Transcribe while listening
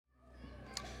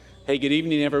Hey, good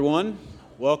evening, everyone.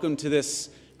 Welcome to this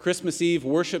Christmas Eve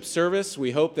worship service. We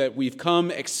hope that we've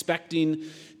come expecting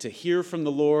to hear from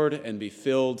the Lord and be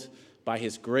filled by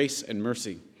His grace and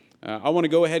mercy. I want to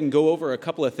go ahead and go over a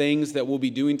couple of things that we'll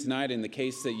be doing tonight in the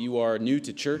case that you are new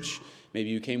to church. Maybe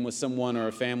you came with someone or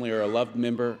a family or a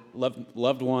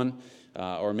loved one,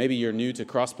 or maybe you're new to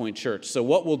Crosspoint Church. So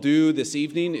what we'll do this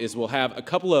evening is we'll have a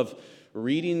couple of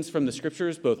readings from the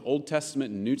Scriptures, both Old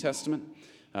Testament and New Testament.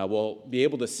 We'll be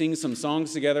able to sing some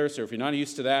songs together, so if you're not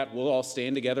used to that, we'll all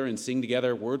stand together and sing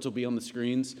together. Words will be on the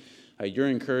screens. You're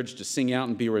encouraged to sing out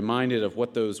and be reminded of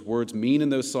what those words mean in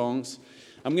those songs.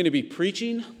 I'm going to be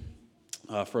preaching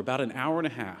for about an hour and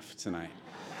a half tonight.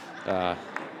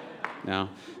 Now,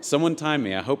 someone time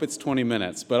me. I hope it's 20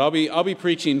 minutes, but I'll be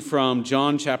preaching from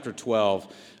John chapter 12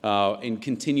 and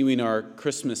continuing our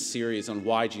Christmas series on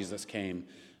why Jesus came.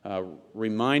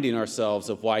 Reminding ourselves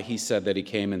of why he said that he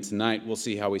came. And tonight we'll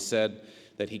see how he said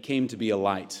that he came to be a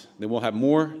light. Then we'll have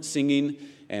more singing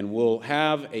and we'll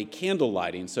have a candle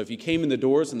lighting. So if you came in the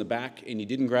doors in the back and you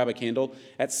didn't grab a candle,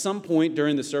 at some point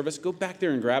during the service, go back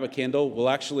there and grab a candle. We'll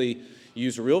actually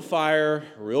use real fire,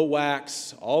 real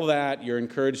wax, all that. You're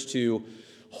encouraged to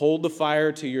hold the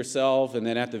fire to yourself and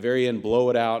then at the very end blow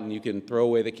it out, and you can throw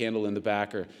away the candle in the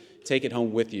back or take it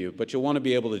home with you. But you'll want to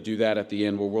be able to do that at the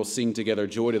end where we'll sing together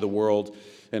Joy to the World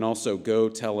and also Go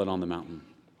Tell It on the Mountain.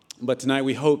 But tonight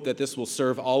we hope that this will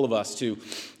serve all of us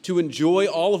to enjoy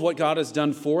all of what God has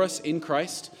done for us in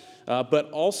Christ,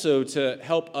 but also to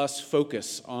help us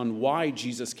focus on why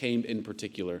Jesus came in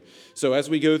particular. So as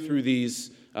we go through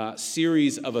these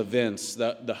series of events,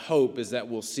 the hope is that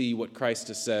we'll see what Christ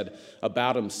has said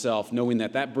about himself, knowing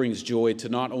that that brings joy to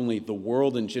not only the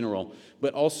world in general,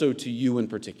 but also to you in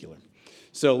particular.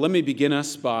 So let me begin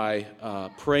us by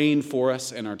praying for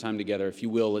us and our time together. If you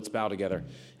will, let's bow together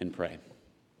and pray.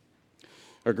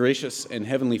 Our gracious and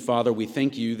heavenly Father, we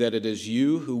thank you that it is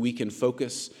you who we can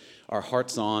focus our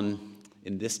hearts on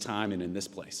in this time and in this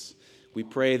place. We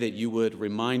pray that you would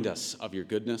remind us of your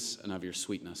goodness and of your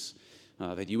sweetness.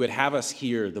 That you would have us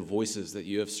hear the voices that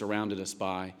you have surrounded us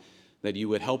by, that you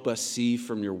would help us see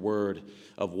from your word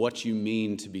of what you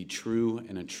mean to be true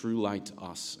and a true light to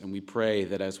us. And we pray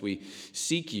that as we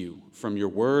seek you from your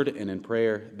word and in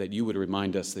prayer, that you would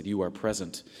remind us that you are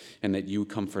present and that you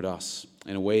comfort us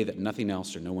in a way that nothing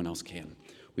else or no one else can.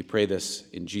 We pray this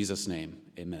in Jesus' name,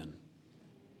 amen.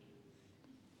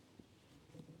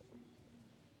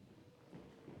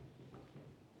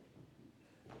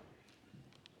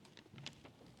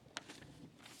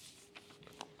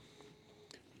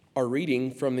 Our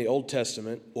reading from the Old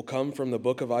Testament will come from the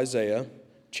book of Isaiah,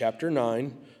 chapter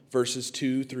 9, verses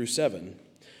 2 through 7.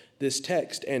 This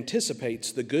text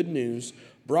anticipates the good news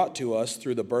brought to us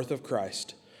through the birth of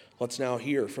Christ. Let's now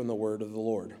hear from the word of the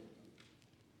Lord.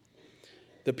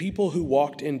 The people who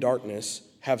walked in darkness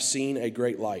have seen a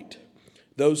great light.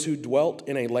 Those who dwelt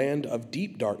in a land of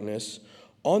deep darkness,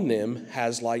 on them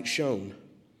has light shone.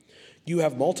 You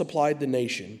have multiplied the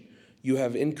nation. You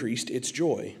have increased its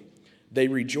joy. They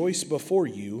rejoice before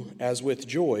you as with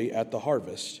joy at the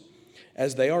harvest,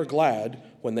 as they are glad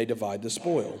when they divide the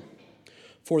spoil.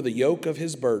 For the yoke of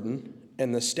his burden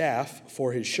and the staff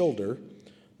for his shoulder,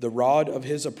 the rod of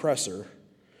his oppressor,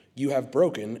 you have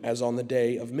broken as on the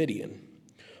day of Midian.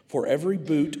 For every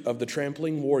boot of the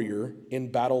trampling warrior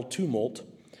in battle tumult,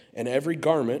 and every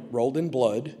garment rolled in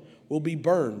blood, will be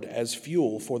burned as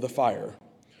fuel for the fire.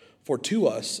 For to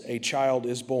us a child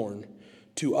is born,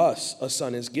 to us a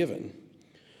son is given.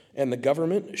 And the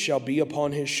government shall be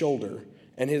upon his shoulder,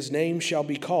 and his name shall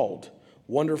be called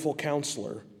Wonderful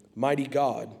Counselor, Mighty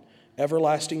God,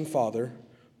 Everlasting Father,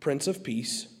 Prince of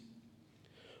Peace.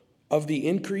 Of the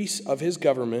increase of his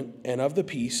government and of the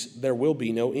peace there will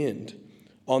be no end,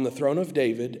 on the throne of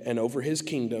David and over his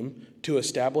kingdom, to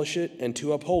establish it and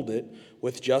to uphold it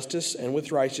with justice and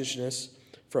with righteousness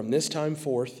from this time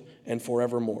forth and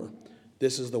forevermore.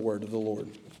 This is the word of the Lord.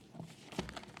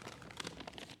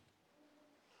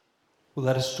 Well,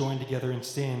 let us join together and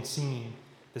stand singing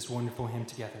this wonderful hymn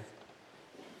together.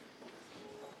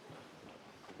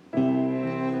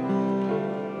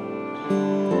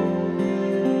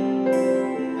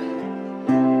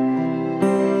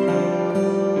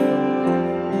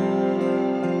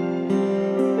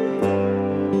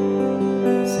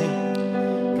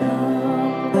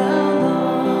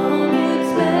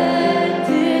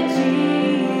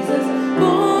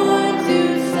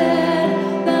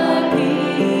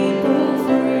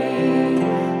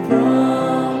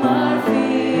 From our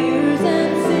fear.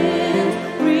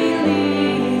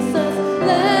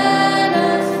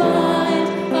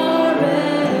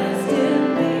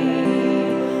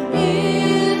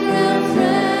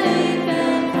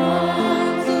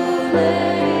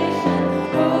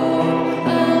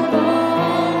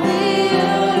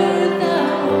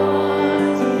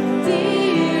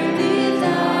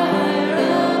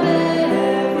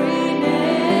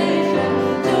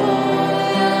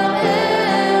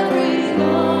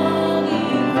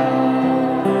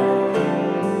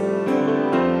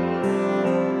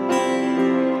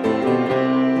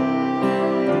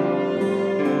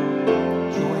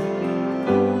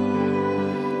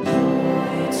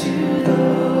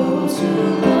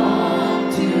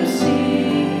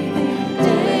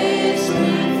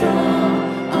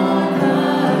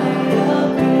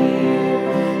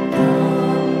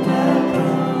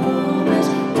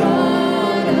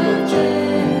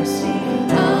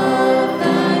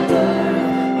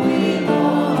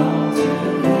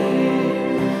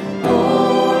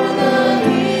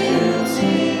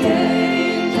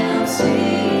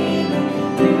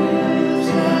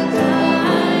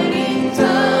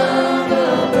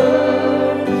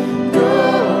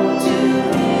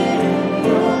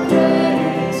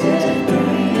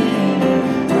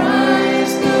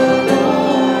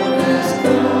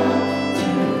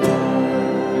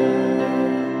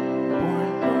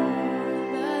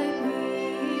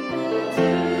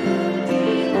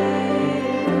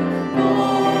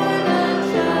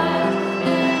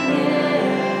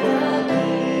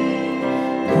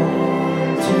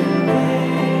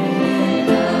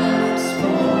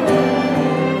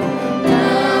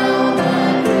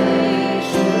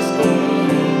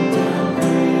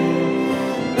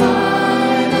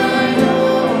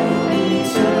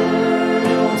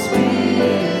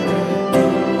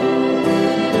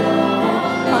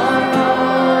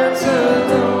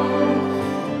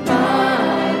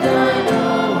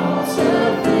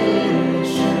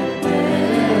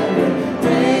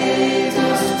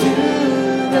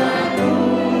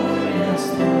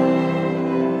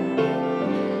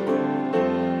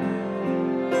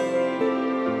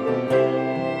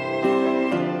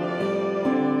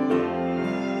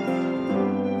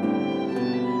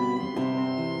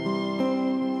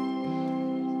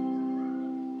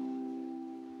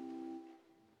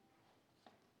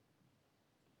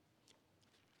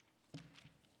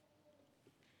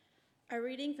 Our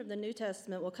reading from the New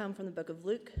Testament will come from the book of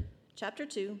Luke, chapter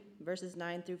 2, verses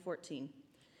 9 through 14.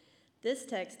 This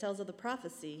text tells of the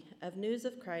prophecy of news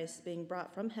of Christ being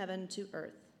brought from heaven to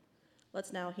earth.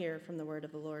 Let's now hear from the word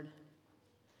of the Lord.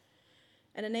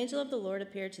 And an angel of the Lord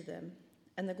appeared to them,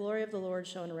 and the glory of the Lord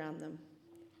shone around them,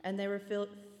 and they were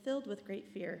filled with great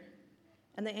fear.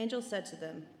 And the angel said to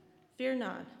them, "Fear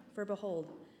not, for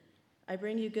behold, I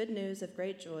bring you good news of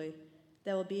great joy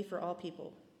that will be for all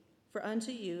people. For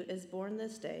unto you is born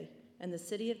this day in the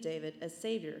city of David a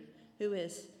Savior, who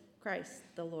is Christ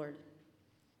the Lord.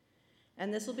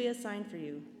 And this will be a sign for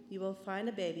you. You will find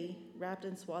a baby wrapped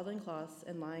in swaddling cloths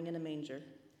and lying in a manger."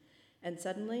 And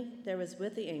suddenly there was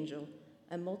with the angel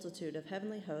a multitude of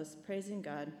heavenly hosts praising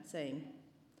God, saying,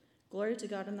 "Glory to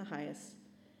God in the highest,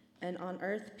 and on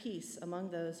earth peace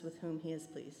among those with whom he is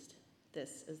pleased."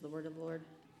 This is the word of the Lord.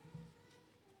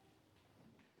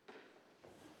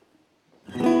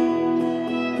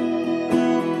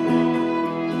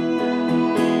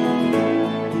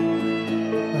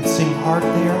 Let's sing Hark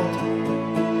the Herald.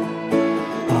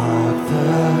 Hark the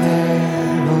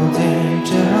herald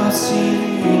angels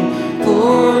sing,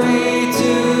 glory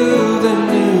to the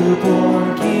newborn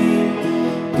King.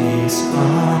 Peace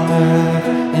on earth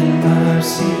and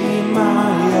mercy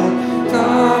mild,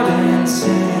 God and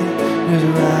sinners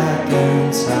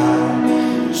reconciled.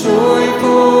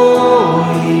 Joyful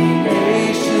ye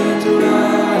nations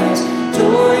rise,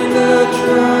 join the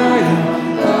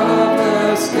triumph of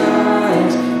the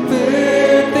skies.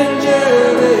 With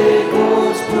angelic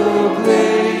voice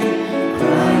proclaim,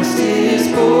 Christ is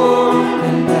born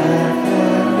in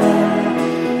Bethlehem.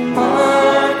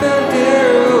 Hark the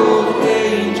herald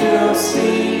angels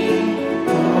sing,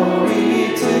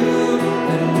 glory to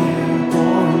the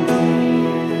newborn King.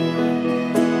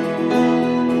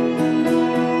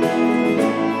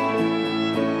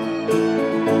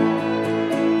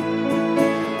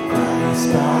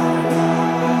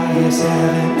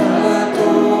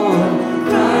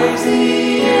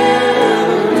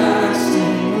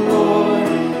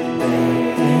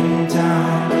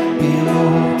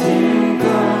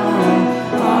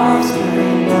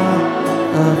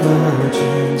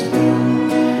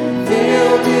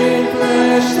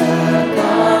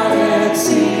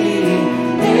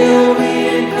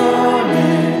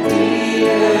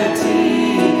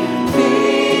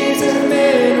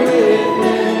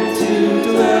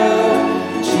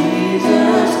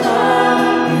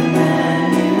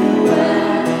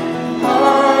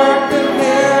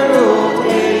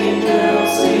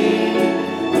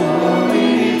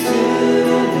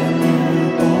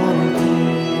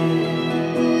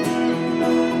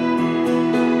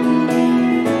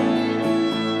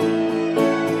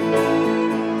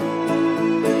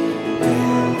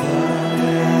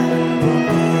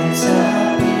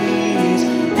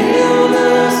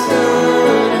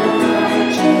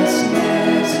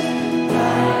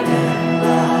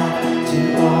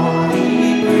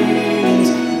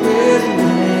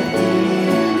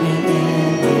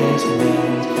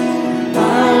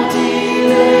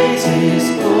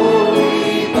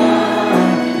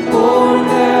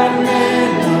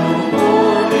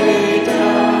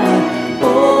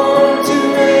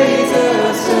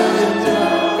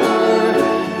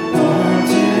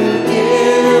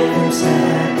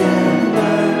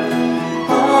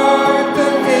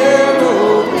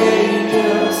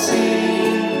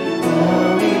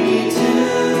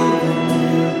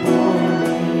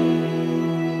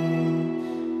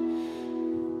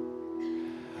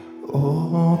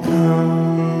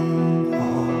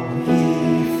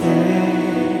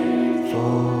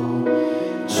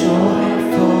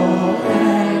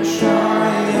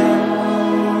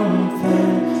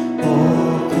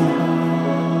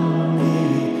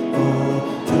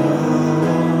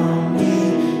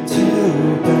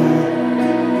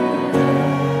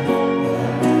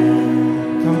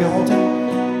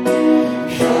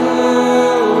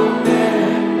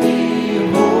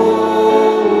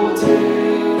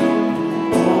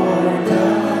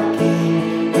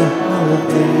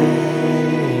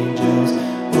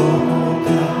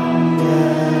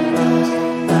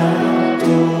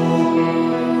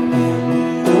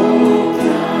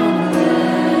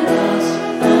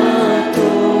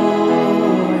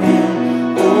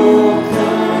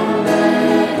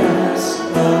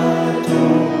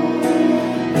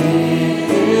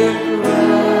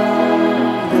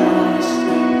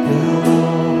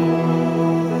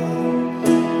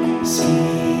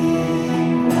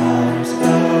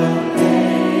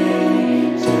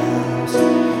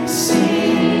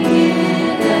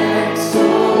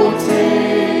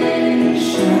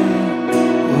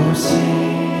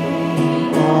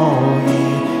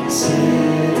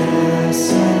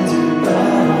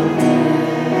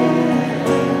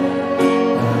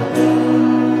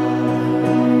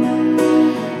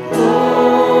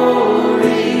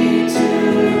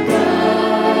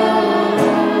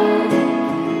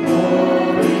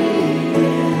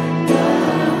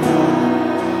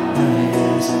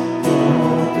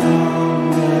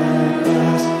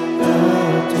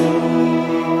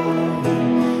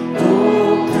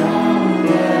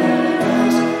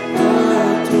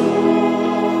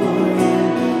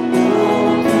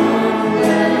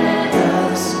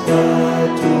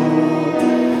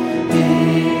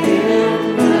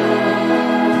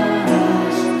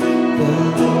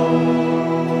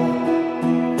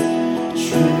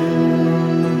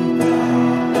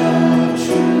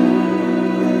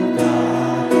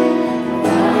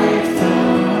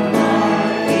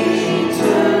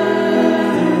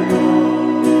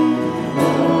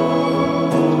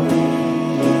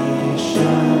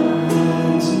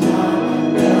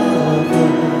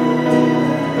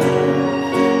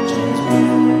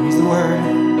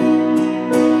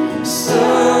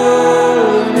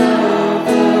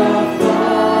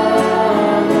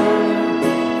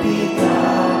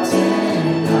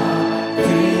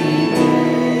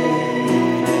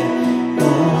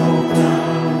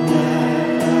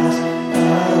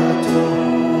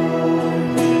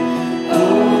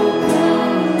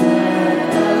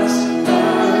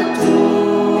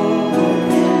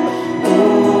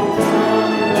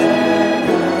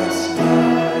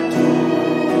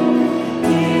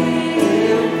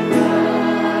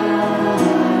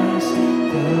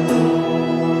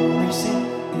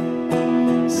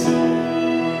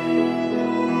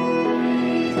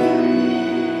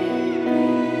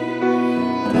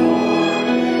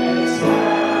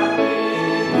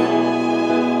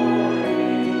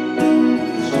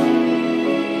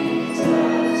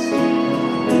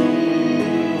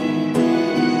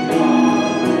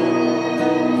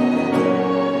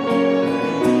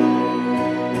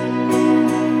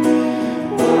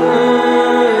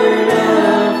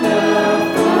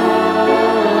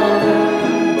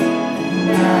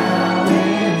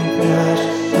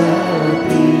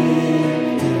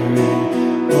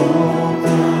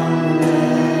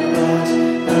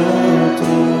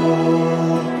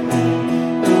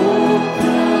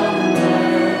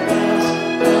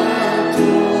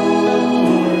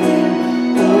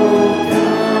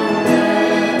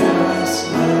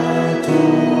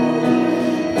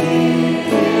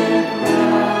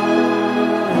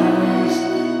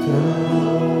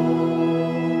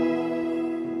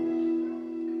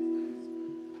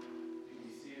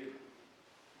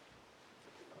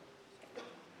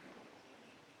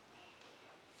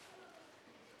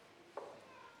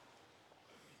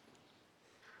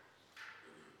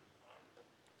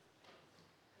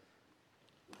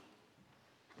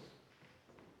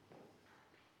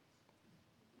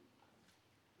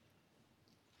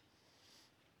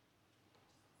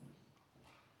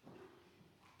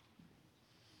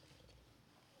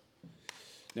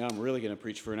 Now I'm really going to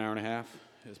preach for an hour and a half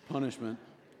as punishment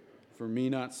for me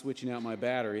not switching out my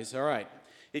batteries. All right.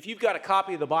 If you've got a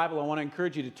copy of the Bible, I want to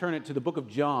encourage you to turn it to the book of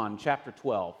John, chapter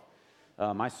 12.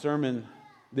 My sermon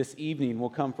this evening will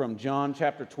come from John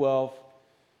chapter 12,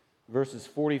 verses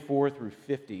 44 through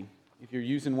 50. If you're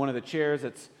using one of the chairs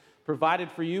that's provided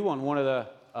for you on one of the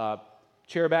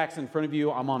chair backs in front of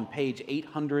you, I'm on page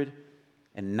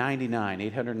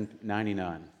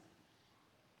 899.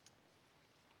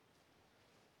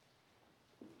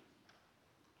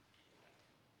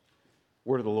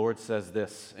 Word of the Lord says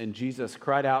this, and Jesus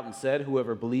cried out and said,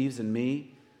 "Whoever believes in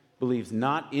me believes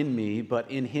not in me, but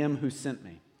in him who sent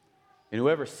me. And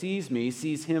whoever sees me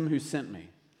sees him who sent me.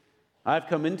 I have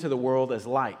come into the world as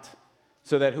light,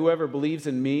 so that whoever believes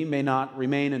in me may not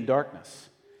remain in darkness.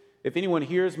 If anyone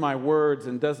hears my words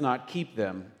and does not keep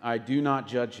them, I do not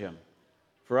judge him.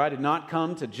 For I did not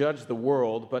come to judge the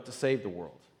world, but to save the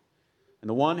world. And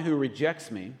the one who rejects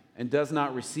me and does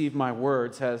not receive my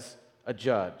words has a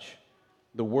judge.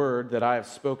 The word that I have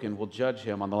spoken will judge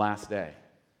him on the last day.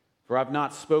 For I have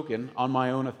not spoken on my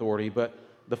own authority, but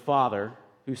the Father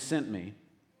who sent me,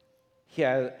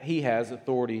 he has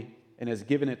authority and has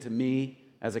given it to me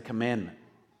as a commandment,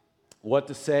 what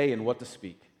to say and what to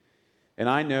speak. And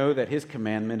I know that his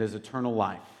commandment is eternal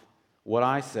life. What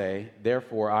I say,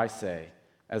 therefore I say,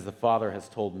 as the Father has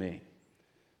told me."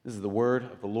 This is the word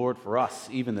of the Lord for us,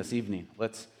 even this evening.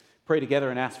 Let's pray together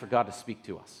and ask for God to speak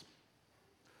to us.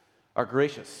 Our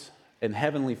gracious and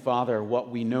heavenly Father, what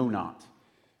we know not,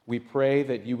 we pray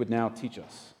that you would now teach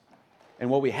us. And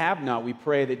what we have not, we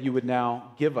pray that you would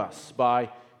now give us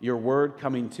by your word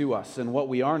coming to us. And what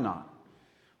we are not,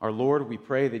 our Lord, we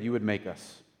pray that you would make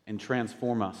us and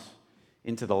transform us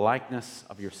into the likeness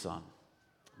of your Son.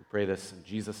 We pray this in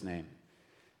Jesus' name.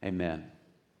 Amen.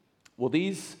 Well,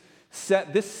 this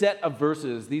set of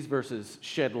verses, these verses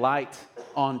shed light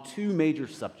on two major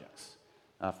subjects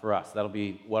for us. That'll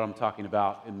be what I'm talking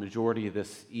about in the majority of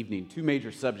this evening. Two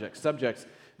major subjects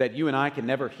that you and I can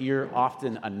never hear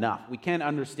often enough. We can't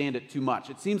understand it too much.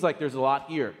 It seems like there's a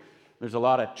lot here. There's a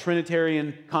lot of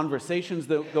Trinitarian conversations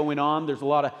that going on. There's a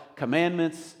lot of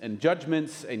commandments and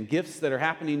judgments and gifts that are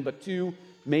happening, but two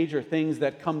major things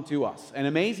that come to us. And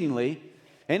amazingly,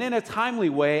 and in a timely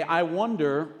way, I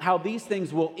wonder how these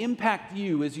things will impact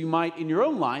you as you might in your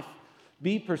own life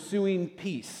be pursuing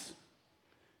peace.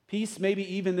 Peace maybe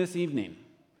even this evening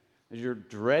as you're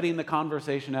dreading the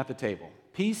conversation at the table.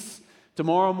 Peace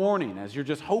tomorrow morning as you're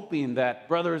just hoping that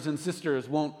brothers and sisters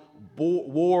won't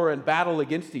war and battle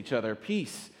against each other.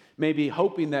 Peace maybe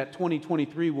hoping that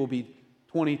 2023 will be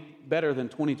better than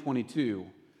 2022.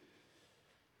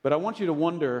 But I want you to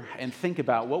wonder and think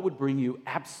about what would bring you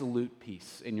absolute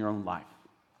peace in your own life.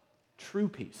 True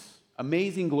peace.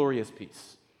 Amazing, glorious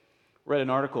peace. Read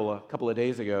an article a couple of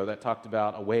days ago that talked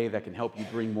about a way that can help you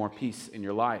bring more peace in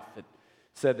your life. It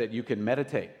said that you can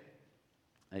meditate,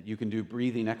 that you can do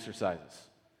breathing exercises,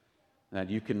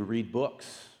 that you can read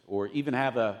books, or even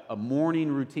have a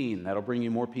morning routine that'll bring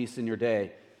you more peace in your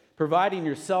day, providing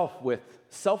yourself with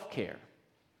self-care,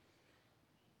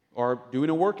 or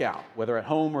doing a workout, whether at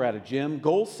home or at a gym,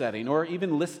 goal setting, or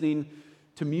even listening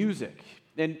to music.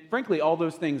 And frankly, all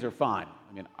those things are fine.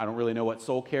 I mean, I don't really know what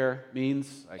soul care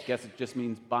means. I guess it just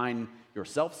means buying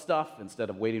yourself stuff instead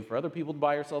of waiting for other people to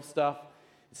buy yourself stuff.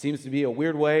 It seems to be a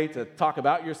weird way to talk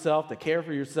about yourself, to care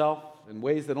for yourself in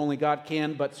ways that only God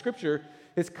can. But Scripture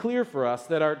is clear for us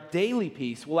that our daily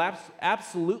peace will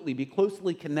absolutely be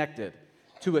closely connected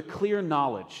to a clear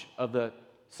knowledge of the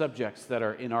subjects that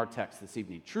are in our text this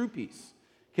evening. True peace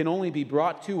can only be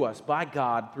brought to us by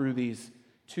God through these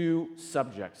two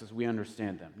subjects as we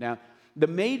understand them. Now, the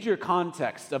major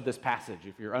context of this passage,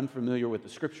 if you're unfamiliar with the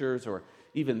Scriptures or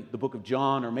even the book of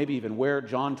John, or maybe even where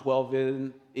John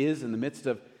 12 is in the midst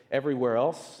of everywhere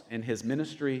else in his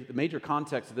ministry, the major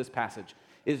context of this passage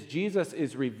is Jesus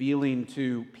is revealing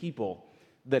to people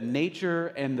the nature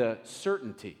and the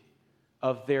certainty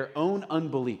of their own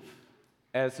unbelief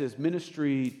as his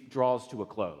ministry draws to a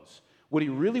close. What he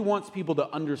really wants people to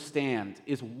understand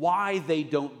is why they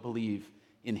don't believe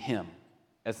in him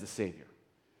as the Savior,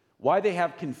 why they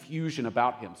have confusion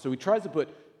about him. So he tries to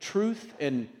put truth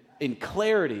and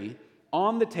clarity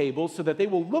on the table so that they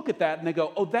will look at that and they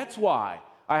go, oh, that's why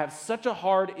I have such a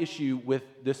hard issue with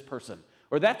this person.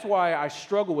 Or that's why I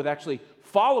struggle with actually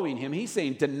following him. He's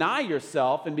saying, deny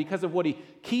yourself, and because of what he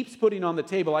keeps putting on the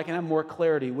table, I can have more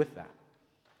clarity with that.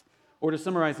 Or to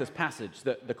summarize this passage,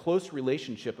 the close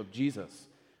relationship of Jesus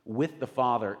with the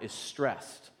Father is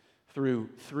stressed through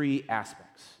three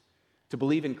aspects. To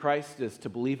believe in Christ is to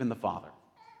believe in the Father.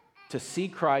 To see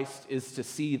Christ is to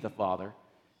see the Father.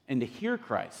 And to hear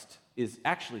Christ is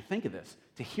actually, think of this,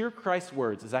 to hear Christ's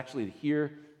words is actually to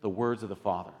hear the words of the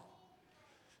Father.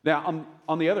 Now,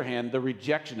 on the other hand, the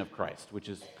rejection of Christ, which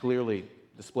is clearly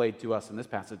displayed to us in this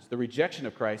passage, the rejection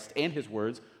of Christ and his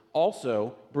words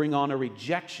also bring on a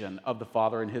rejection of the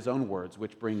Father and his own words,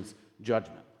 which brings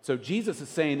judgment. So Jesus is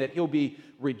saying that he'll be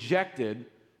rejected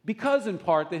because, in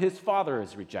part, that his Father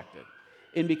is rejected.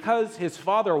 And because his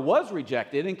Father was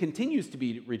rejected and continues to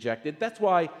be rejected, that's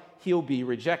why he'll be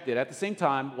rejected. At the same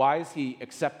time, why is he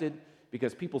accepted?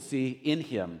 Because people see in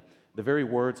him the very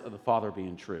words of the Father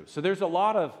being true. So there's a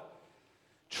lot of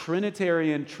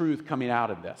Trinitarian truth coming out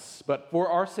of this. But for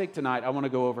our sake tonight, I want to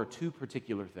go over two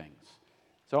particular things.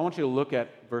 So I want you to look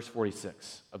at verse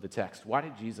 46 of the text. Why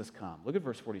did Jesus come? Look at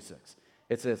verse 46.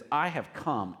 It says, I have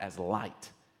come as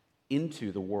light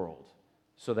into the world,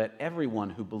 so that everyone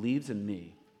who believes in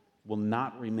me will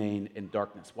not remain in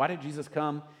darkness. Why did Jesus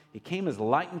come? He came as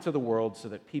light into the world so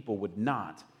that people would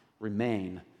not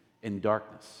remain in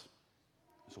darkness.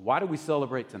 So why do we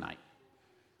celebrate tonight?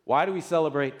 Why do we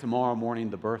celebrate tomorrow morning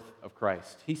the birth of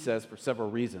Christ? He says for several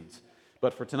reasons.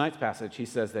 But for tonight's passage, he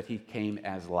says that he came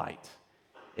as light.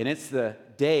 And it's the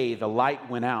day the light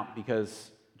went out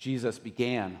because Jesus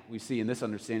began. We see in this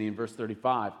understanding in verse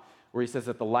 35, where he says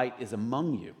that the light is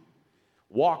among you.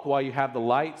 Walk while you have the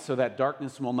light so that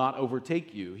darkness will not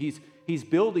overtake you. He's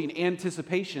building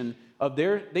anticipation of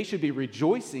they should be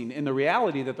rejoicing in the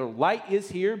reality that the light is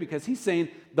here, because he's saying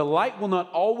the light will not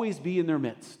always be in their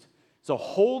midst. So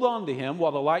hold on to him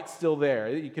while the light's still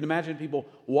there. You can imagine people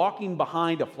walking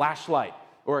behind a flashlight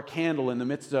or a candle in the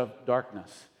midst of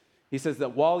darkness. He says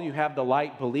that while you have the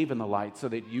light, believe in the light so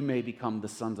that you may become the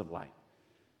sons of light.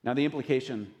 Now, the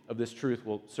implication of this truth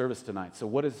will serve us tonight. So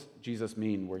what does Jesus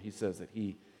mean where he says that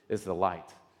he is the light?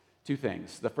 Two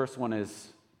things. The first one is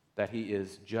that he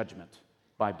is judgment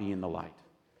by being the light.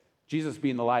 Jesus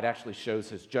being the light actually shows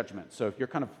his judgment. So if you're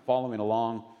kind of following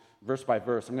along verse by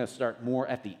verse, I'm going to start more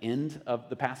at the end of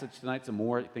the passage tonight. So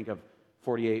more, think of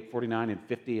 48, 49, and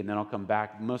 50, and then I'll come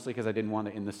back, mostly because I didn't want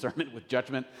to end the sermon with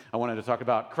judgment. I wanted to talk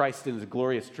about Christ and his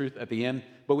glorious truth at the end.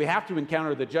 But we have to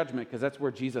encounter the judgment because that's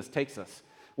where Jesus takes us.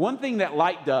 One thing that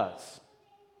light does,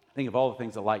 think of all the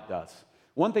things that light does.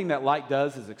 One thing that light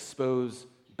does is expose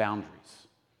boundaries,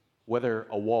 whether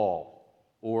a wall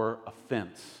or a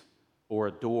fence or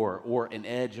a door or an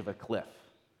edge of a cliff,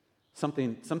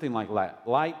 something like that.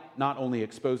 Light not only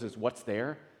exposes what's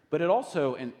there, but it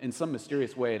also, in some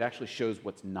mysterious way, it actually shows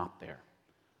what's not there,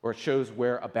 or it shows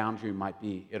where a boundary might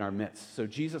be in our midst. So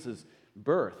Jesus'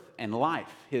 birth and life,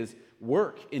 his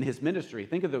work in his ministry,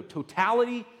 think of the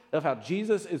totality of how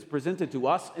Jesus is presented to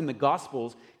us in the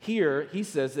Gospels. Here, he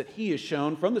says that he is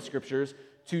shown from the Scriptures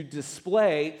to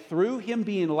display, through him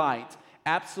being light,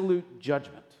 absolute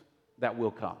judgment that will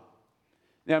come.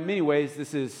 Now, in many ways,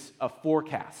 this is a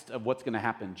forecast of what's going to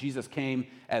happen. Jesus came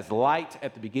as light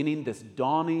at the beginning, this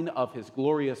dawning of his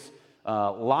glorious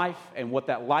life, and what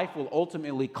that life will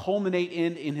ultimately culminate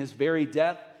in his very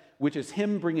death, which is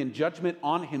him bringing judgment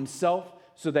on himself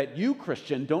so that you,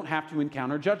 Christian, don't have to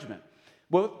encounter judgment.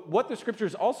 Well, what the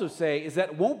Scriptures also say is that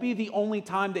it won't be the only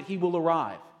time that he will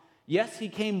arrive. Yes, he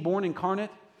came born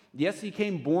incarnate. Yes, he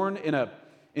came born in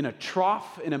a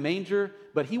trough, in a manger,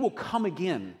 but he will come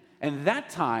again. And that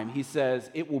time, he says,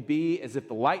 it will be as if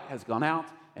the light has gone out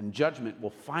and judgment will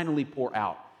finally pour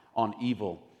out on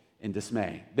evil and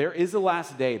dismay. There is a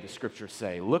last day, the Scriptures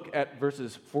say. Look at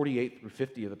verses 48 through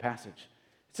 50 of the passage.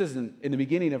 It says in the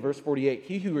beginning of verse 48,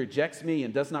 he who rejects me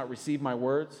and does not receive my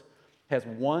words has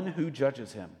one who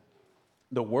judges him.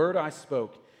 The word I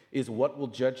spoke is what will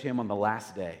judge him on the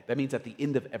last day. That means at the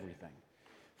end of everything.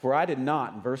 For I did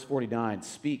not, in verse 49,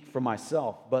 speak for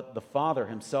myself, but the Father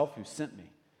himself who sent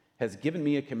me has given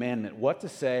me a commandment, what to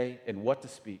say and what to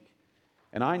speak.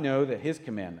 And I know that his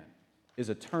commandment is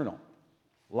eternal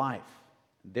life.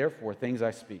 Therefore, things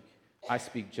I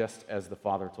speak just as the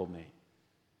Father told me.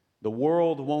 The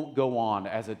world won't go on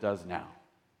as it does now.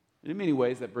 And in many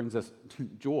ways, that brings us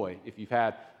joy if you've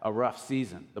had a rough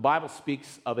season. The Bible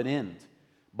speaks of an end.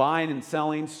 Buying and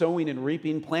selling, sowing and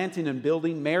reaping, planting and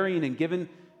building, marrying and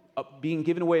being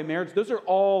given away in marriage. Those are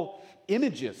all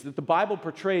images that the Bible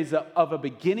portrays of a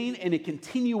beginning and a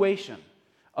continuation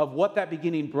of what that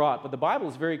beginning brought. But the Bible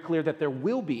is very clear that there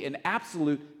will be an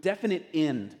absolute, definite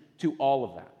end to all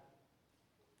of that.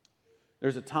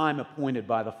 There's a time appointed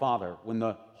by the Father when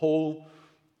the whole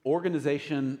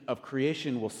organization of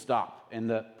creation will stop and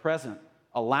the present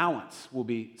allowance will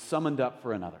be summoned up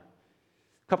for another.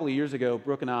 A couple of years ago,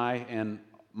 Brooke and I and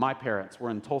my parents were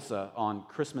in Tulsa on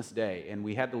Christmas Day, and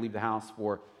we had to leave the house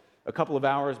for a couple of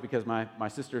hours because my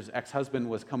sister's ex-husband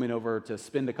was coming over to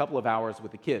spend a couple of hours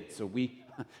with the kids. So we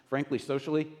frankly,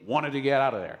 socially, wanted to get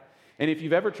out of there. And if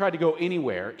you've ever tried to go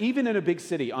anywhere, even in a big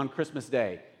city on Christmas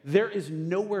Day, there is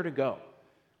nowhere to go.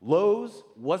 Lowe's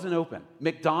wasn't open.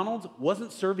 McDonald's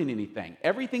wasn't serving anything.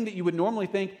 Everything that you would normally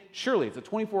think, surely it's a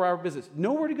 24-hour business,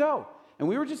 nowhere to go. And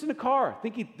we were just in a car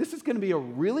thinking, this is going to be a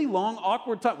really long,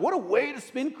 awkward time. What a way to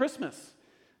spend Christmas.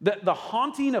 The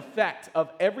haunting effect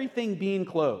of everything being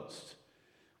closed,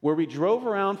 where we drove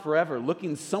around forever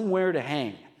looking somewhere to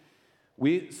hang.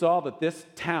 We saw that this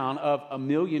town of 1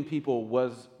 million people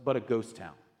was but a ghost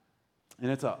town.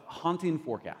 And it's a haunting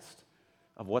forecast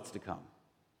of what's to come.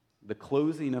 The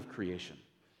closing of creation.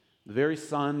 The very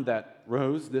sun that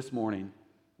rose this morning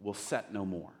will set no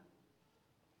more.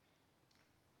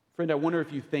 Friend, I wonder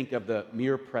if you think of the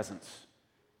mere presence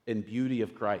and beauty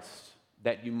of Christ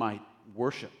that you might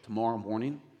worship tomorrow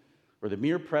morning, or the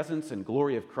mere presence and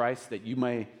glory of Christ that you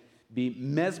may be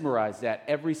mesmerized at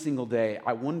every single day.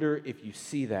 I wonder if you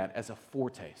see that as a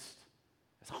foretaste,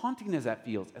 as haunting as that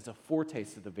feels, as a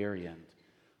foretaste of the very end,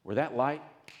 where that light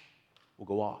will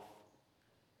go off.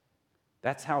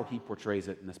 That's how he portrays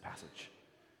it in this passage.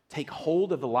 Take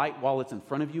hold of the light while it's in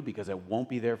front of you, because it won't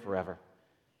be there forever.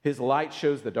 His light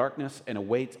shows the darkness and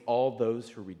awaits all those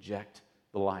who reject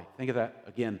the light. Think of that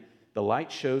again. The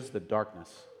light shows the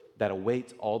darkness that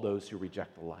awaits all those who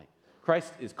reject the light.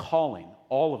 Christ is calling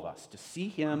all of us to see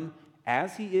him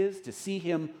as he is, to see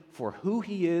him for who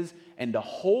he is, and to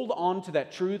hold on to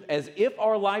that truth as if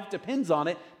our life depends on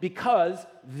it, because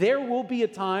there will be a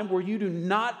time where you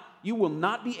will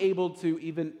not be able to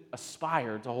even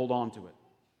aspire to hold on to it.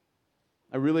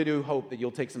 I really do hope that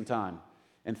you'll take some time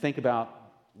and think about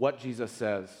what Jesus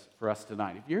says for us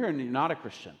tonight. If you're here and you're not a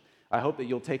Christian, I hope that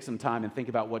you'll take some time and think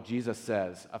about what Jesus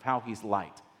says of how he's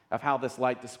light, of how this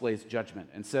light displays judgment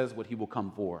and says what he will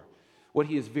come for. What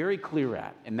he is very clear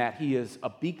at, and that he is a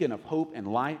beacon of hope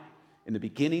and light. In the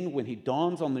beginning, when he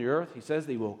dawns on the earth, he says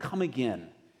that he will come again,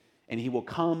 and he will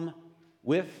come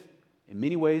with, in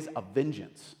many ways, a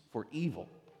vengeance for evil.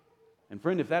 And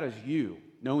friend, if that is you,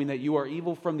 knowing that you are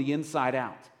evil from the inside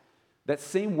out, that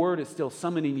same word is still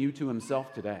summoning you to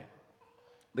himself today.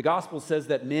 The gospel says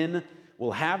that men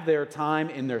will have their time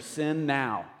in their sin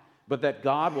now, but that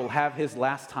God will have his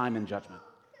last time in judgment.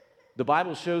 The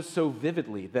Bible shows so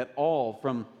vividly that all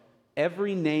from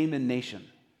every name and nation,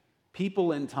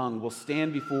 people and tongue, will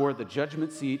stand before the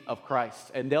judgment seat of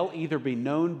Christ, and they'll either be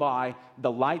known by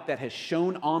the light that has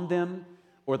shone on them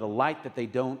or the light that they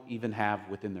don't even have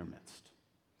within their midst.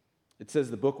 It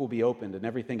says the book will be opened and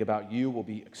everything about you will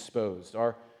be exposed.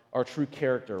 Our true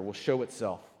character will show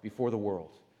itself before the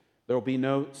world. There will be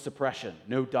no suppression,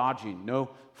 no dodging, no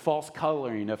false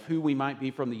coloring of who we might be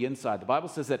from the inside. The Bible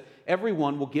says that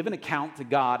everyone will give an account to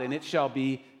God, and he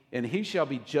shall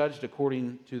be judged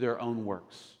according to their own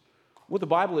works. What the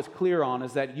Bible is clear on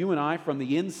is that you and I, from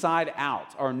the inside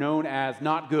out, are known as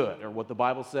not good, or what the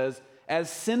Bible says as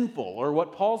sinful, or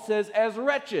what Paul says as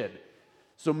wretched.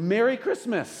 So Merry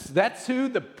Christmas. That's who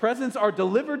the presents are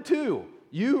delivered to.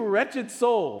 You wretched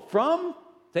soul. From,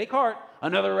 take heart,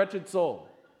 another wretched soul.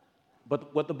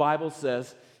 But what the Bible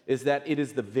says is that it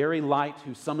is the very light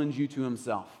who summons you to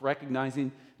himself,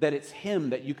 recognizing that it's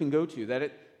him that you can go to,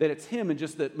 that it's him in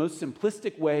just the most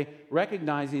simplistic way,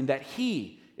 recognizing that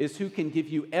he is who can give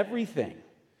you everything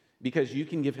because you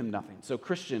can give him nothing. So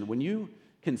Christian, when you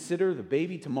consider the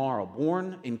baby tomorrow,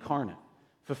 born incarnate,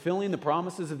 fulfilling the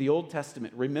promises of the Old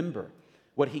Testament, remember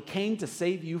what he came to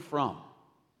save you from.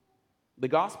 The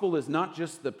gospel is not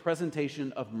just the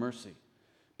presentation of mercy,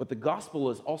 but the gospel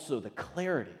is also the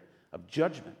clarity of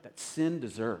judgment that sin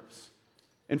deserves.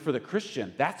 And for the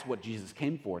Christian, that's what Jesus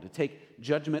came for, to take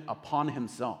judgment upon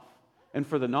himself. And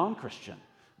for the non-Christian,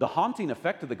 the haunting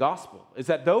effect of the gospel is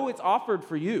that though it's offered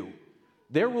for you,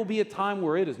 there will be a time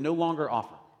where it is no longer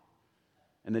offered.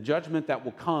 And the judgment that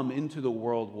will come into the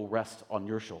world will rest on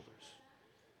your shoulders.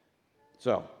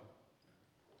 So,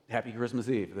 happy Christmas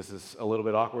Eve. This is a little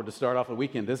bit awkward to start off a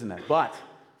weekend, isn't it? But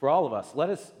for all of us, let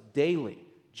us daily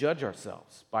judge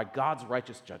ourselves by God's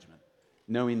righteous judgment,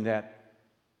 knowing that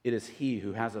it is he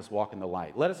who has us walk in the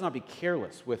light. Let us not be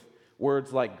careless with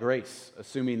words like grace,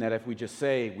 assuming that if we just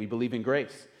say we believe in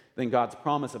grace, then God's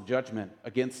promise of judgment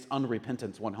against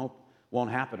unrepentance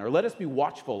won't happen. Or let us be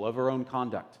watchful of our own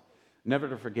conduct, never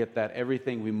to forget that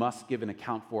everything we must give an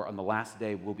account for on the last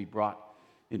day will be brought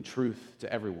in truth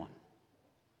to everyone.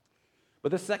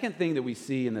 But the second thing that we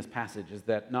see in this passage is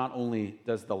that not only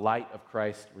does the light of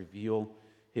Christ reveal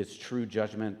his true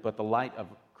judgment, but the light of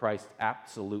Christ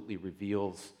absolutely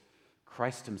reveals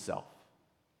Christ himself.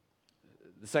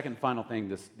 The second and final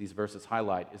thing these verses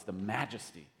highlight is the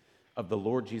majesty of the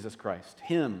Lord Jesus Christ.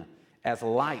 Him as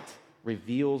light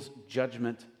reveals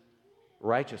judgment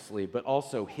righteously, but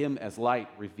also him as light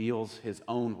reveals his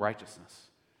own righteousness.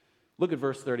 Look at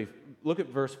verse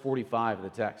 45 of the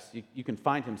text. You can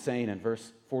find him saying in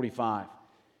verse 45,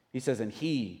 he says, "And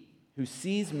he who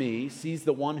sees me sees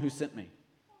the one who sent me.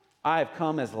 I have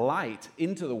come as light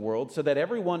into the world so that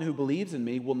everyone who believes in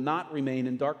me will not remain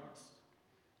in darkness."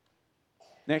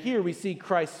 Now here we see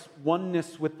Christ's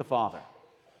oneness with the Father.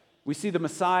 We see the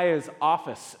Messiah's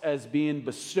office as being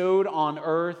bestowed on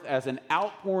earth as an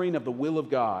outpouring of the will of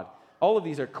God. All of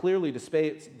these are clearly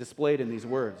displayed in these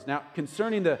words. Now,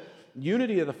 concerning the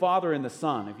unity of the Father and the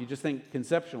Son, if you just think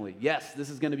conceptually, yes, this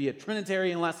is going to be a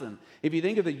Trinitarian lesson. If you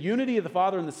think of the unity of the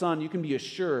Father and the Son, you can be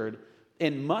assured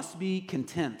and must be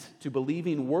content to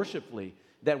believing worshipfully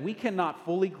that we cannot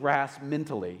fully grasp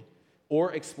mentally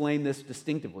or explain this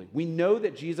distinctively. We know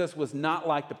that Jesus was not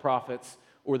like the prophets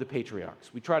or the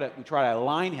patriarchs. We try to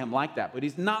align him like that, but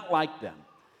he's not like them.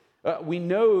 We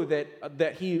know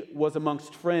that he was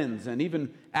amongst friends and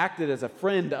even acted as a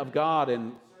friend of God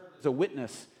and served as a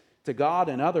witness to God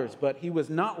and others, but he was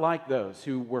not like those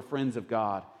who were friends of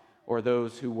God or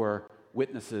those who were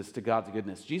witnesses to God's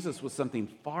goodness. Jesus was something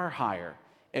far higher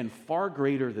and far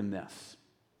greater than this.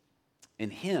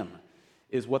 And him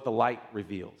is what the light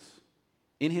reveals.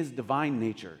 In his divine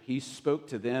nature, he spoke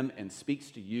to them and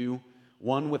speaks to you,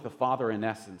 one with the Father in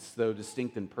essence, though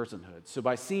distinct in personhood. So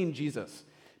by seeing Jesus,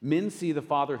 men see the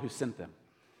Father who sent them.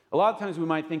 A lot of times we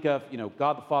might think of,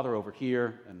 God the Father over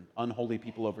here and unholy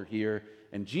people over here,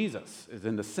 and Jesus is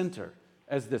in the center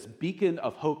as this beacon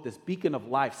of hope, this beacon of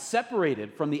life,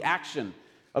 separated from the action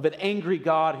of an angry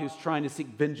God who's trying to seek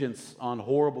vengeance on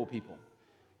horrible people.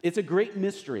 It's a great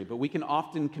mystery, but we can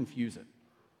often confuse it.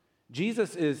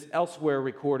 Jesus is elsewhere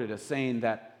recorded as saying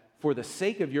that for the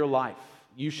sake of your life,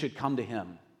 you should come to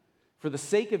him. For the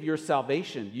sake of your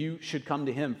salvation, you should come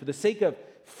to him. For the sake of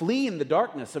fleeing the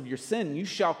darkness of your sin, you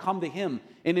shall come to him.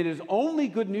 And it is only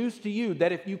good news to you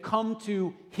that if you come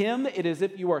to him, it is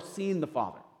as if you are seeing the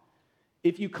Father.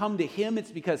 If you come to him,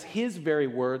 it's because his very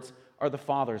words are the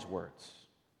Father's words.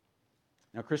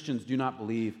 Now, Christians do not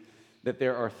believe that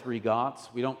there are three gods.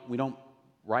 We don't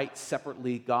write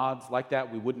separately gods like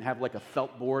that. We wouldn't have like a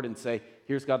felt board and say,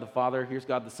 here's God the Father, here's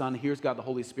God the Son, here's God the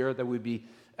Holy Spirit. That would be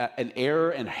an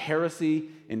error and heresy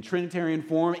in Trinitarian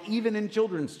form, even in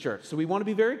children's church. So we want to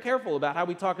be very careful about how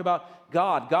we talk about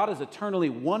God. God is eternally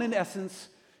one in essence,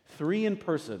 three in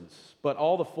persons, but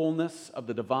all the fullness of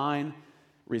the divine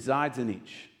resides in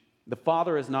each. The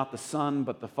Father is not the Son,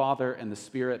 but the Father and the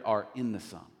Spirit are in the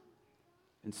Son.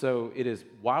 And so it is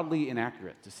wildly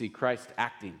inaccurate to see Christ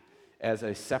acting as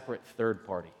a separate third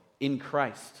party. In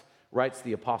Christ, writes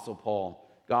the Apostle Paul,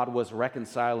 God was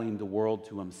reconciling the world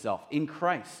to himself. In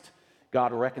Christ,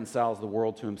 God reconciles the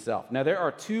world to himself. Now, there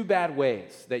are two bad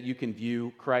ways that you can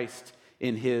view Christ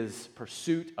in his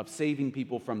pursuit of saving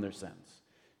people from their sins.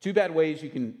 Two bad ways you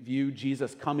can view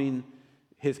Jesus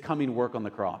his coming work on the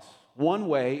cross. One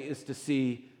way is to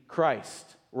see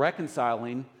Christ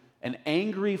reconciling an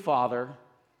angry father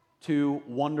to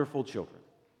wonderful children.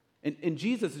 And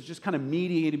Jesus is just kind of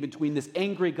mediating between this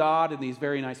angry God and these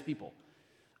very nice people.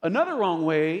 Another wrong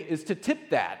way is to tip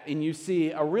that, and you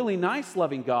see a really nice,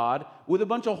 loving God with a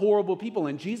bunch of horrible people,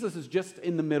 and Jesus is just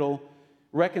in the middle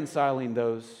reconciling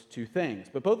those two things.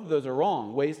 But both of those are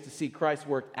wrong ways to see Christ's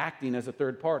work acting as a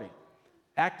third party,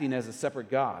 acting as a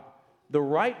separate God. The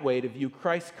right way to view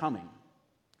Christ's coming,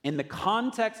 in the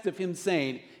context of him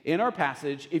saying in our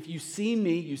passage, if you see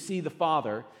me, you see the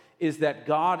Father, is that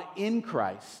God in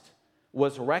Christ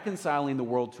was reconciling the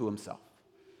world to himself.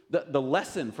 The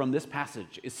lesson from this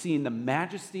passage is seeing the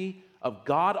majesty of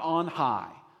God on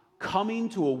high coming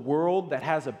to a world that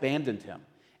has abandoned him.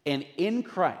 And in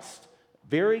Christ,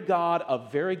 very God of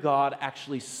very God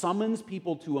actually summons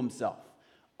people to himself,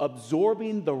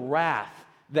 absorbing the wrath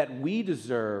that we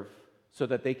deserve so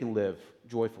that they can live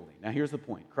joyfully. Now here's the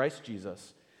point. Christ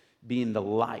Jesus, being the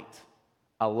light,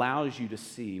 allows you to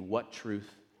see what truth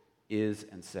is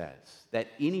and says. That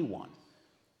anyone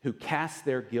who casts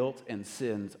their guilt and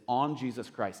sins on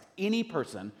Jesus Christ, any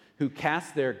person who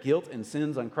casts their guilt and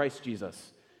sins on Christ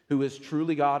Jesus, who is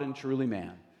truly God and truly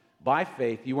man, by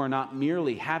faith you are not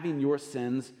merely having your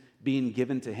sins being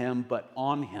given to him, but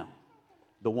on him,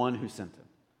 the one who sent him.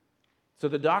 So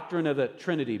the doctrine of the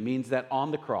Trinity means that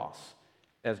on the cross,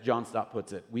 as John Stott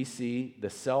puts it, we see the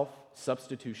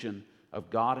self-substitution of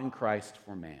God in Christ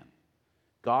for man.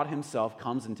 God himself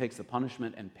comes and takes the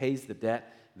punishment and pays the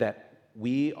debt that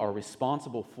we are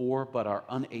responsible for but are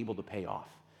unable to pay off.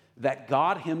 That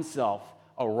God himself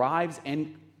arrives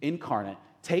incarnate,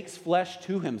 takes flesh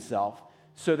to himself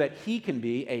so that he can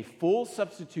be a full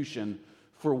substitution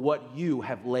for what you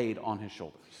have laid on his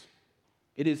shoulders.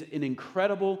 It is an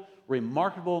incredible,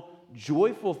 remarkable,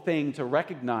 joyful thing to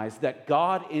recognize that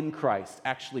God in Christ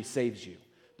actually saves you.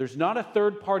 There's not a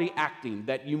third party acting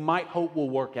that you might hope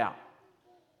will work out,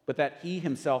 but that he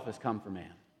himself has come for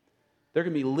man. There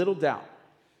can be little doubt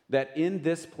that in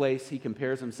this place he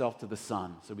compares himself to the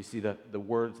sun. So we see the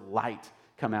words light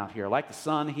come out here. Like the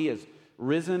sun, he has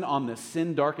risen on this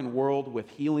sin-darkened world with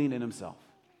healing in himself.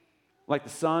 Like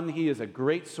the sun, he is a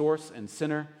great source and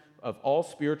center of all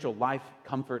spiritual life,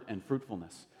 comfort, and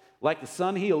fruitfulness. Like the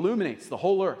sun, he illuminates the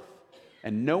whole earth,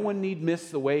 and no one need miss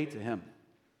the way to him.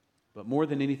 But more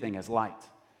than anything, as light,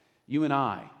 you and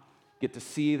I get to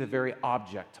see the very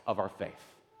object of our faith.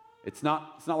 It's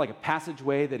not like a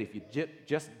passageway that if you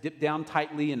just dip down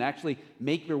tightly and actually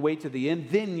make your way to the end,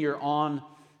 then you're on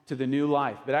to the new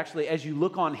life. But actually, as you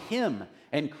look on him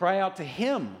and cry out to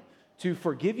him to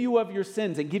forgive you of your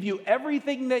sins and give you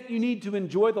everything that you need to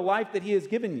enjoy the life that he has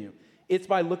given you, it's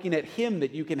by looking at him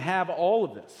that you can have all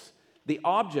of this, the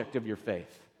object of your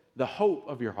faith, the hope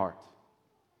of your heart.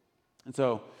 And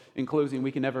so, in closing,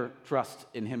 we can never trust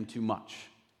in him too much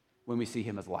when we see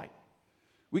him as light.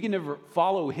 We can never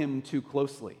follow him too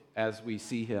closely as we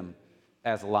see him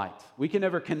as light. We can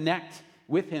never connect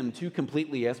with him too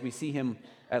completely as we see him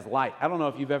as light. I don't know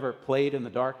if you've ever played in the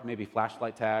dark, maybe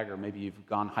flashlight tag, or maybe you've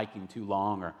gone hiking too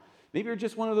long, or maybe you're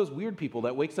just one of those weird people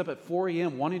that wakes up at 4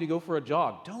 a.m. wanting to go for a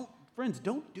jog. Friends,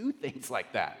 don't do things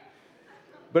like that.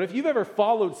 But if you've ever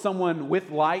followed someone with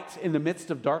light in the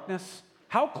midst of darkness,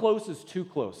 how close is too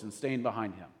close in staying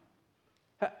behind him?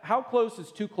 How close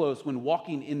is too close when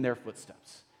walking in their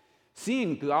footsteps?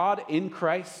 Seeing God in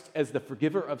Christ as the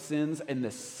forgiver of sins and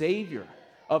the Savior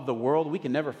of the world, we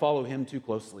can never follow him too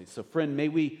closely. So friend, may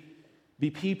we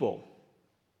be people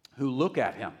who look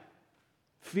at him,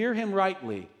 fear him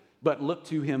rightly, but look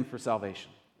to him for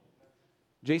salvation.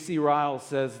 J.C. Ryle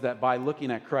says that by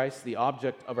looking at Christ, the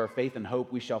object of our faith and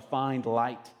hope, we shall find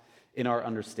light in our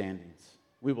understandings.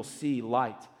 We will see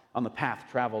light on the path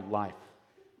traveled life.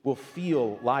 We'll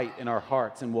feel light in our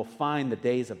hearts, and we'll find the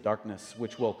days of darkness,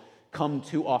 which will come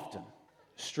too often,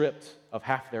 stripped of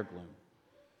half their gloom.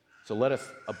 So let us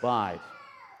abide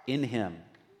in him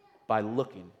by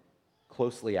looking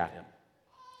closely at him.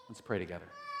 Let's pray together.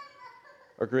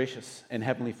 Our gracious and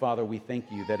heavenly Father, we thank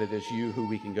you that it is you who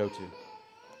we can go to.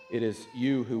 It is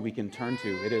you who we can turn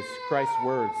to. It is Christ's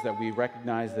words that we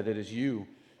recognize that it is you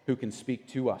who can speak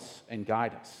to us and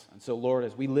guide us. And so, Lord,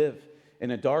 as we live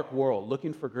in a dark world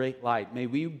looking for great light, may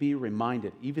we be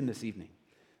reminded, even this evening,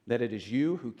 that it is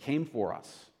you who came for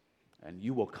us, and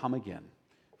you will come again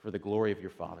for the glory of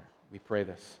your Father. We pray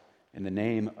this in the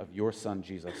name of your Son,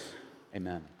 Jesus.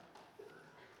 Amen.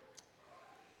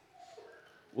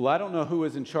 Well, I don't know who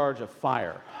is in charge of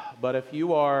fire, but if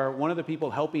you are one of the people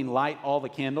helping light all the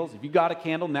candles, if you got a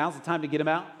candle, now's the time to get them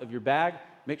out of your bag.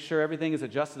 Make sure everything is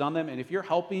adjusted on them. And if you're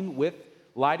helping with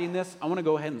lighting this, I want to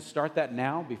go ahead and start that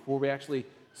now before we actually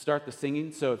start the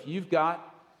singing. So if you've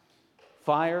got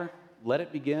fire, let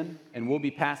it begin, and we'll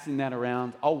be passing that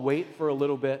around. I'll wait for a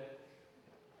little bit,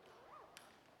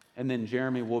 and then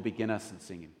Jeremy will begin us in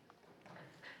singing.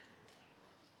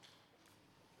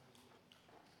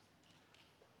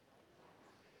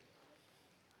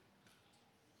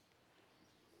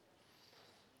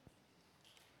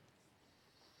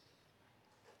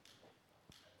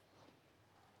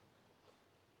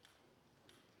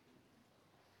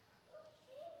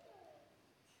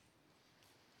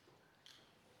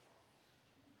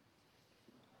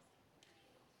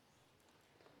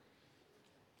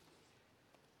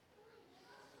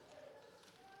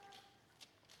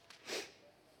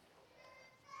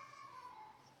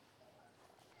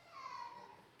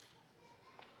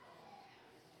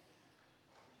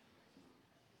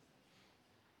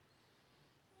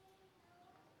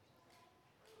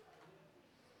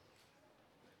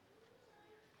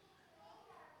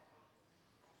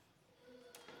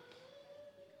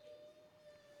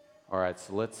 All right,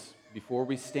 so let's, before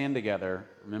we stand together,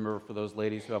 remember for those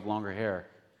ladies who have longer hair,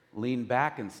 lean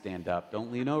back and stand up.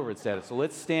 Don't lean over instead. So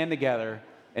let's stand together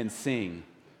and sing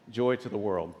Joy to the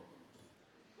World.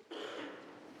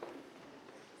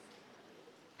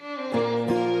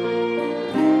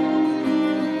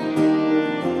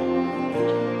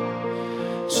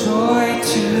 Joy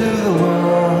to the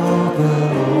world,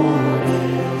 the Lord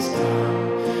is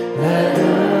come. Let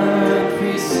earth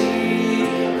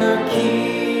receive her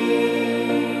King.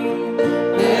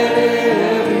 Let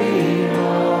every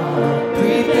heart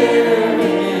prepare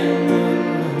him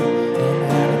room,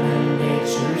 and heaven and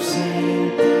nature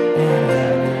sing, and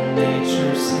heaven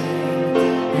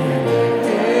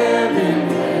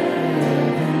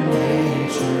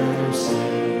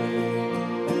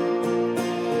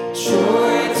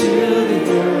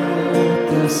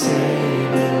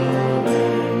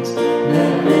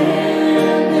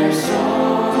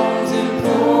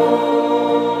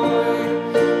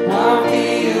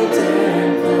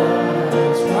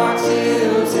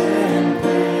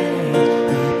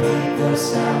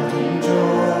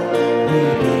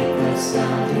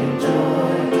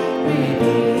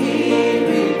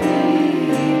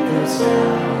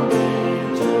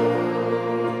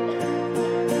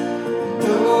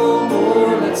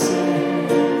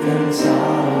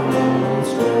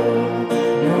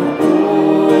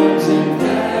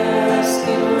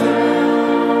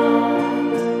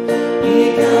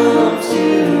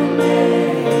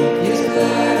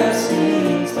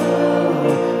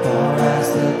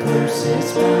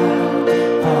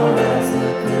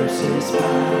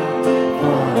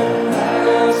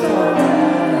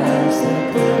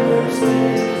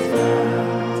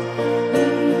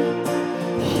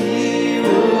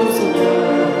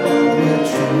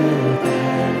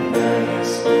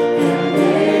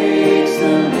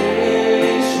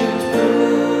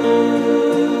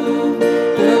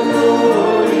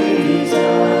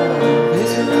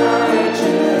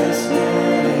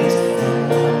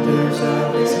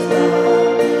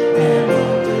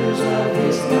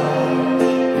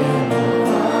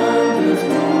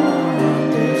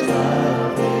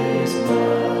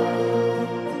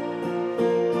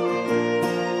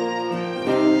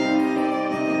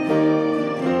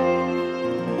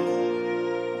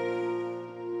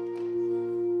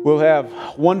We'll have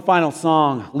one final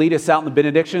song lead us out in the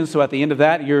benediction. So at the end of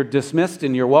that, you're dismissed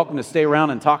and you're welcome to stay around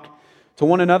and talk to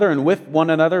one another and with one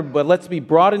another. But let's be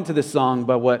brought into this song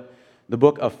by what the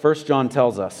book of 1 John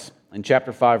tells us. In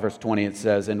chapter 5, verse 20, it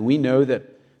says, "And we know that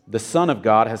the Son of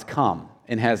God has come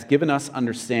and has given us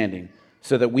understanding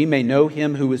so that we may know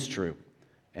him who is true.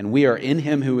 And we are in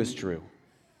him who is true,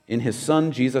 in his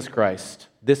Son, Jesus Christ.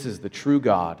 This is the true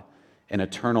God and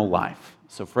eternal life."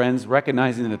 So friends,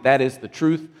 recognizing that that is the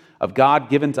truth of God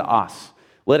given to us,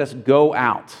 let us go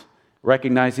out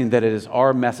recognizing that it is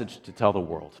our message to tell the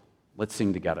world. Let's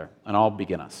sing together, and I'll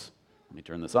begin us. Let me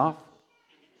turn this off.